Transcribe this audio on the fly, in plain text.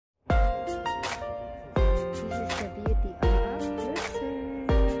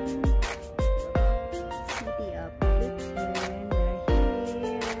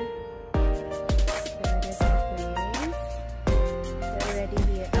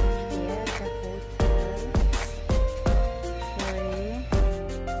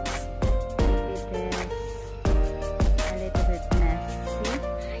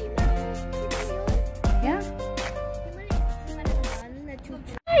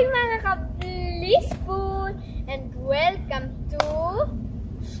pinaka-blissful and welcome to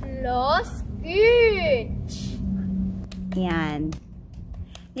Château Gütsch. Yan.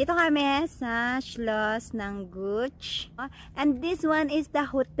 Dito kami sa Schloss ng Gütsch. And this one is the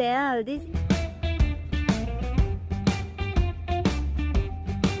hotel. This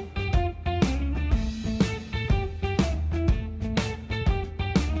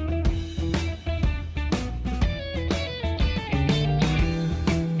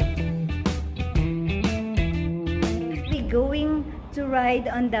going to ride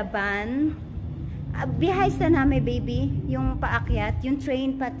on the van. Behind na namin, baby, yung paakyat, yung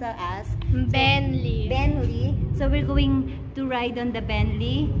train pataas. Bentley. Bentley. So we're going to ride on the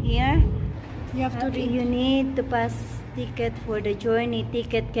Bentley here. You have to you need to pass ticket for the journey.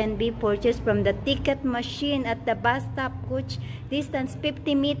 Ticket can be purchased from the ticket machine at the bus stop, which distance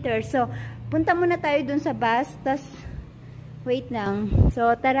 50 meters. So punta muna tayo dun sa bus, tas wait lang.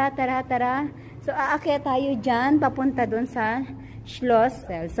 So tara. So, aakyat tayo dyan, papunta dun sa Schloss.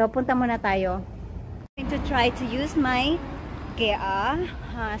 So, punta muna tayo. I'm going to try to use my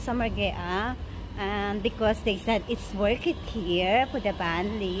summer Gea. And because they said it's worth it here for the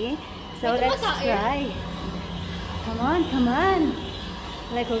Bentley. So, let's try. Come on.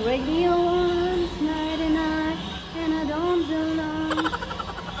 Like a radio once, night and night, and I don't belong.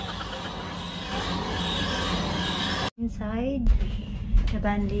 Inside the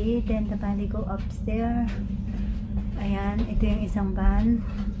Bentley, then the Bentley go upstairs. Ayan, ito yung isang van.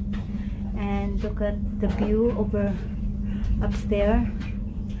 And look at the view over upstairs.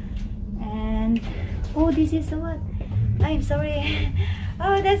 And oh, this is what? I'm sorry.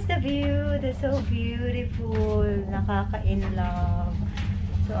 Oh, that's the view. That's so beautiful. Nakaka-in-love.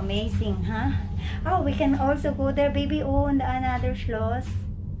 So amazing, huh? Oh, we can also go there, baby. Oh, on another Schloss.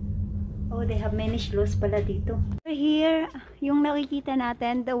 Oh, they have many schloss pala dito. Here, yung nakikita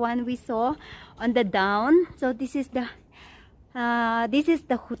natin, the one we saw on the down. So this is the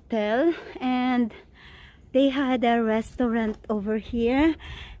hotel, and they had a restaurant over here,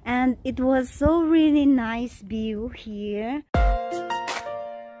 and it was so really nice view here.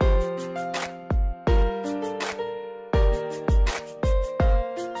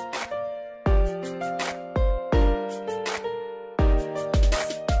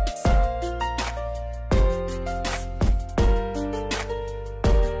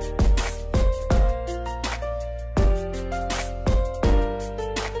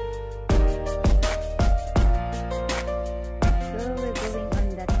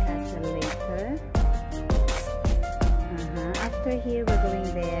 Here we're going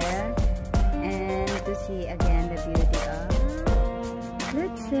there and to see again the beauty of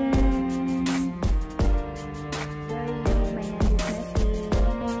Lucerne. Sorry, my hand is messy.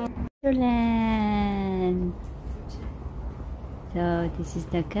 Switzerland. So this is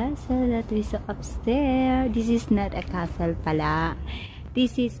the castle that we saw upstairs. This is not a castle pala.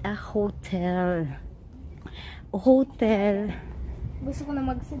 This is a hotel. Gusto ko na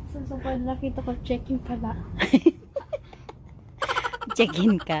mag-sit sa sofa. Nakita ko check-in pala.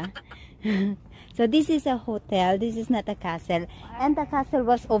 Check-in ka. So this is a hotel. This is not a castle. And the castle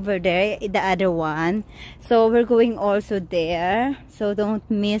was over there, the other one. So we're going also there. So don't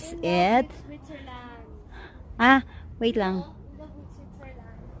miss it. Wait lang.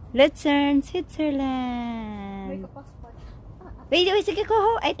 Lucerne, Switzerland. Wait, sige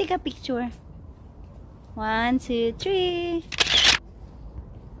ko. I take a picture. 1, 2, 3.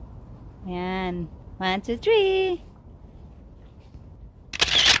 Ayan. 1, 2, 3.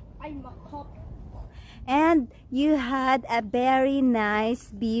 And you had a very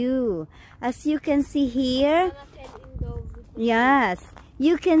nice view. As you can see here, yes,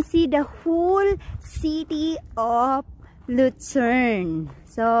 you can see the whole city of Lucerne.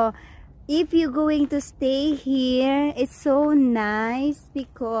 So if you're going to stay here, it's so nice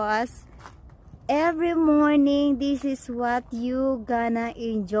because every morning this is what you gonna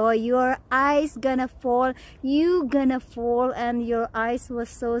enjoy. Your eyes gonna fall, you gonna fall, and your eyes was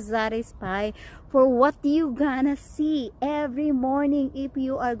so satisfied for what you gonna see every morning if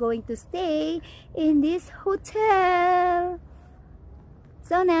you are going to stay in this hotel.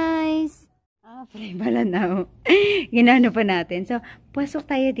 So nice. Pray pala na. Ginano pa natin. So pasok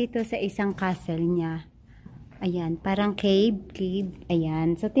tayo dito sa isang castle niya. Ayan, parang cave.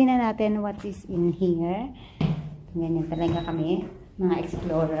 Ayan. So, tingnan natin what is in here. Ganyan talaga kami, mga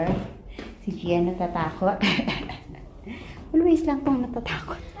explorer. Si Gia natatakot. Always lang pong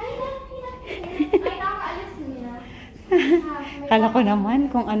natatakot. Kala ko naman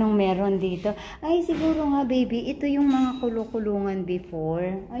kung anong meron dito. Ay, siguro nga baby, ito yung mga kulukulungan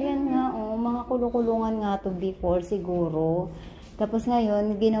before. Ayan nga, oh, mga kulukulungan nga to before siguro. Tapos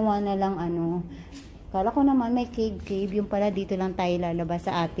ngayon, ginawa na lang ano. Kala ko naman may cave. Yung pala dito lang tayo lalabas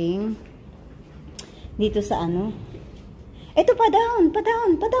sa ating dito sa ano. Ito pa down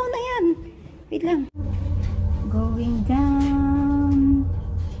na yan. Wait lang. Going down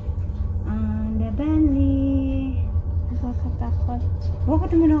on the valley. Nakakatakot. Bakit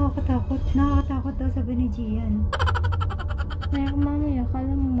mo nakakatakot? Nakakatakot daw sabi ni Gian. Kaya mamaya,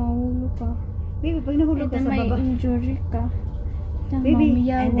 kala mo mahulog ka. Baby, pag nahulog ka sa baba. May injury ka. Baby,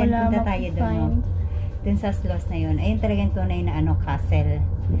 Mamaya, and then wala punta tayo doon. mapafind. Dun sa slots na yun. Ayun talagang tunay na ano, castle.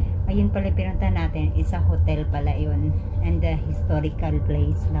 Ayun pala pinunta natin. Isa hotel pala yun. And the historical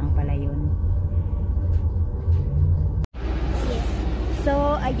place lang pala yun.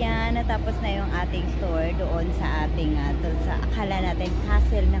 So, ayan, natapos na yung ating tour doon sa ating, sa akala natin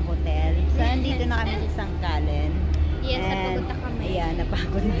castle na hotel. So, nandito na kami sa Sangkalen. Yes, napagod na kami. Ayan,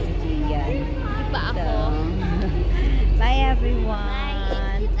 napagod na si Gian. Di ba ako? So, bye everyone.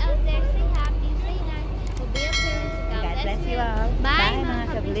 Bye. Kids out there, say happy, say nice. Obey your parents. God bless you all. Bye, mga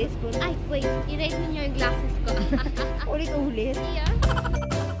ka-blissful. Ay, wait. I-rate mo yung glasses ko. Ulit-ulit. Yeah.